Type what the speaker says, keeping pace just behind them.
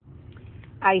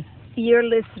I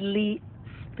fearlessly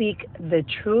speak the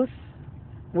truth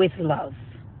with love.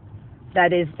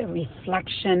 That is the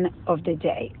reflection of the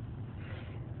day.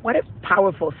 What a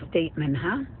powerful statement,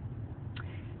 huh?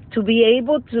 To be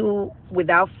able to,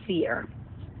 without fear,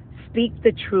 speak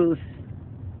the truth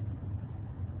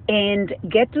and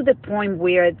get to the point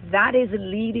where that is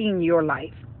leading your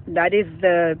life. That is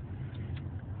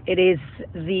it is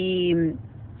the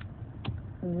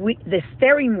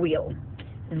steering wheel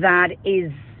that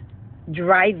is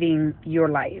driving your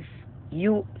life.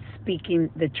 You speaking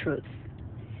the truth.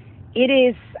 It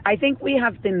is, I think we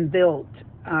have been built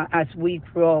as we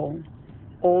grow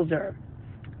older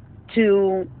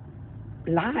to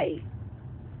lie.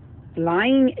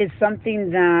 Lying is something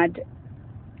that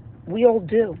we all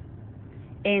do.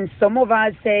 And some of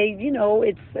us say,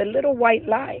 it's a little white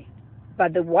lie.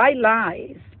 But the white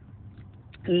lies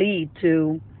lead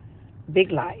to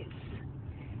big lies.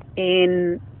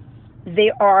 And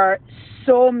there are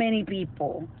so many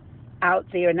people out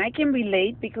there, and I can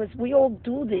relate because we all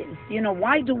do this.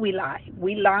 Why do we lie?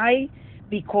 We lie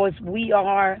because we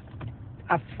are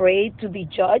afraid to be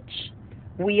judged.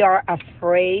 We are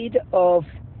afraid of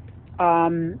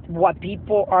what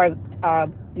people are,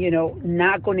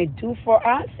 not going to do for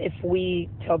us if we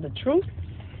tell the truth.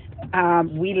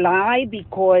 We lie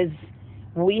because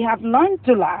we have learned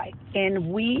to lie,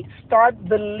 and we start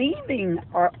believing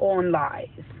our own lies.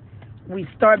 We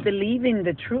start believing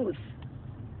the truth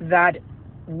that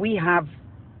we have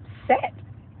said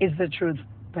is the truth,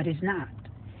 but it's not.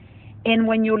 And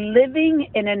when you're living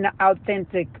in an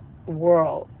authentic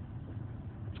world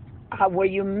where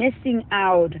you're missing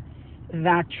out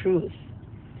that truth,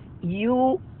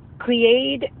 you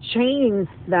create chains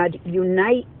that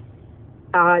unite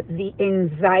the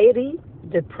anxiety,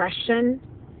 depression,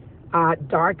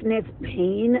 darkness,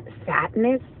 pain,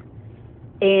 sadness,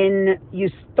 and you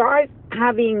start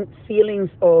having feelings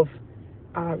of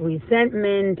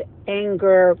resentment,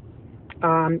 anger.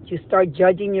 You start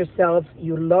judging yourself.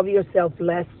 You love yourself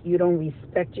less. You don't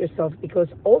respect yourself because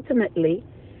ultimately,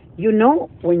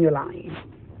 when you're lying.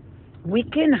 We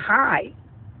can hide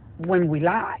when we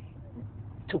lie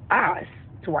to us,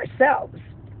 to ourselves.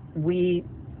 We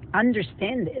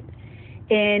understand it.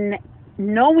 And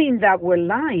knowing that we're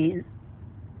lying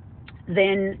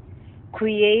then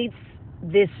creates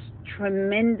this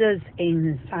tremendous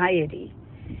anxiety.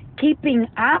 Keeping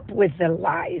up with the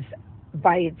lies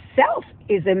by itself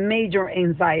is a major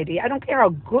anxiety. I don't care how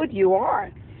good you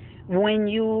are. When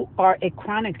you are a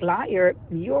chronic liar,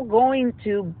 you're going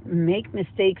to make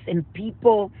mistakes, and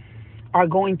people are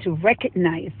going to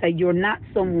recognize that you're not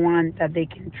someone that they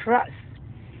can trust.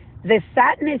 The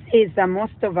sadness is that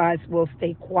most of us will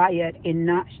stay quiet and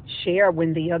not share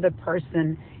when the other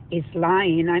person is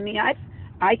lying. I mean,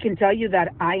 I can tell you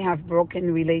that I have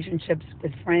broken relationships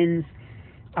with friends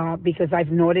because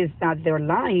I've noticed that they're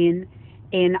lying.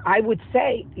 And I would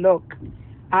say, look,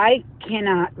 I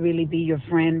cannot really be your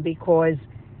friend because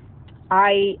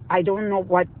I don't know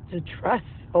what to trust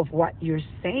of what you're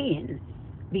saying.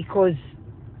 Because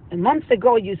months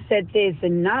ago you said this,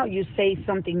 and now you say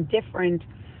something different,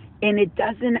 and it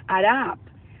doesn't add up.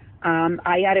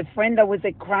 I had a friend that was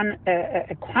a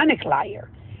chronic liar.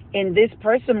 And this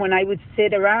person, when I would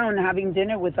sit around having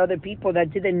dinner with other people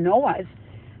that didn't know us,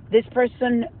 this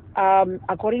person,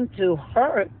 according to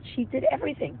her, she did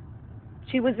everything.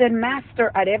 She was a master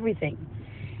at everything.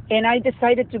 And I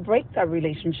decided to break that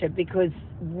relationship because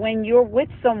when you're with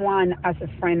someone as a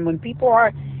friend, when people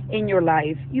are in your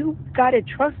life, you got to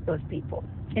trust those people.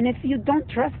 And if you don't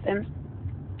trust them,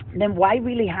 then why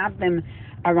really have them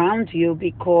around you?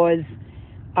 Because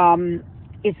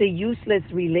it's a useless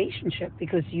relationship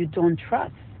because you don't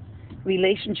trust.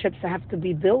 Relationships have to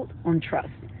be built on trust.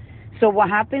 So what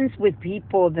happens with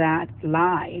people that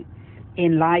lie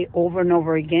and lie over and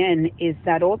over again is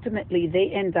that ultimately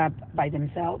they end up by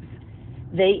themselves.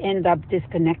 They end up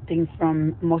disconnecting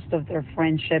from most of their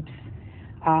friendships,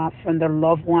 from their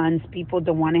loved ones. People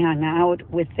don't want to hang out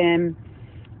with them.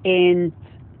 And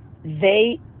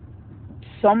they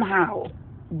somehow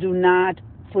do not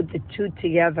put the two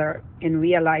together and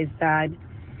realize that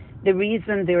the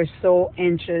reason they're so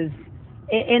anxious,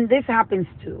 and this happens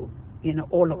to,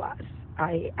 all of us.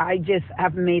 I just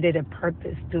have made it a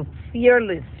purpose to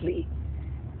fearlessly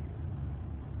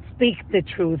speak the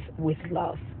truth with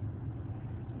love.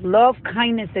 Love,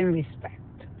 kindness, and respect.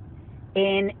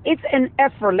 And it's an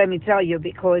effort, let me tell you,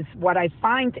 because what I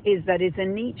find is that it's a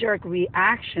knee-jerk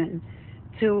reaction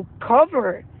to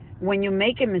cover when you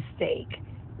make a mistake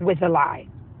with a lie.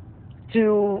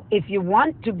 If you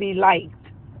want to be liked,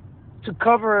 to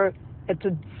cover,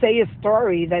 to say a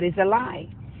story that is a lie.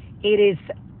 It is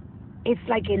it's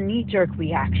like a knee-jerk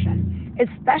reaction,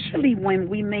 especially when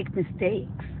we make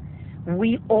mistakes.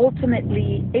 We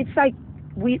ultimately, it's like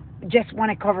we just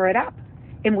want to cover it up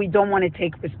and we don't want to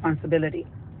take responsibility.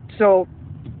 So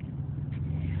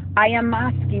I am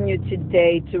asking you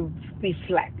today to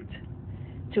reflect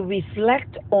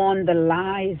on the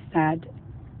lies that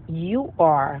you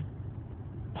are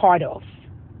part of.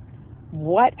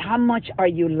 How much are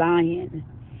you lying?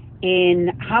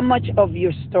 And how much of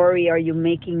your story are you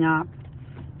making up?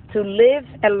 To live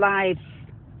a life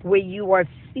where you are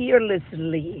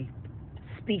fearlessly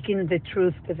speaking the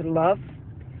truth with love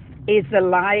is a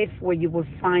life where you will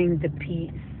find the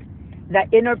peace,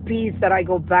 that inner peace that I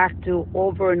go back to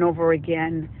over and over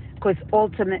again, because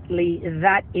ultimately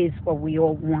that is what we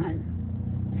all want.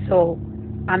 So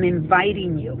I'm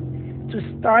inviting you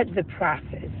to start the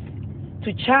process,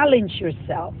 to challenge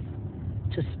yourself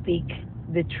to speak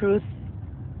the truth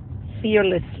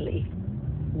fearlessly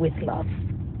with love.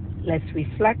 Let's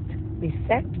reflect,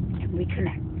 reset, and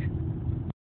reconnect.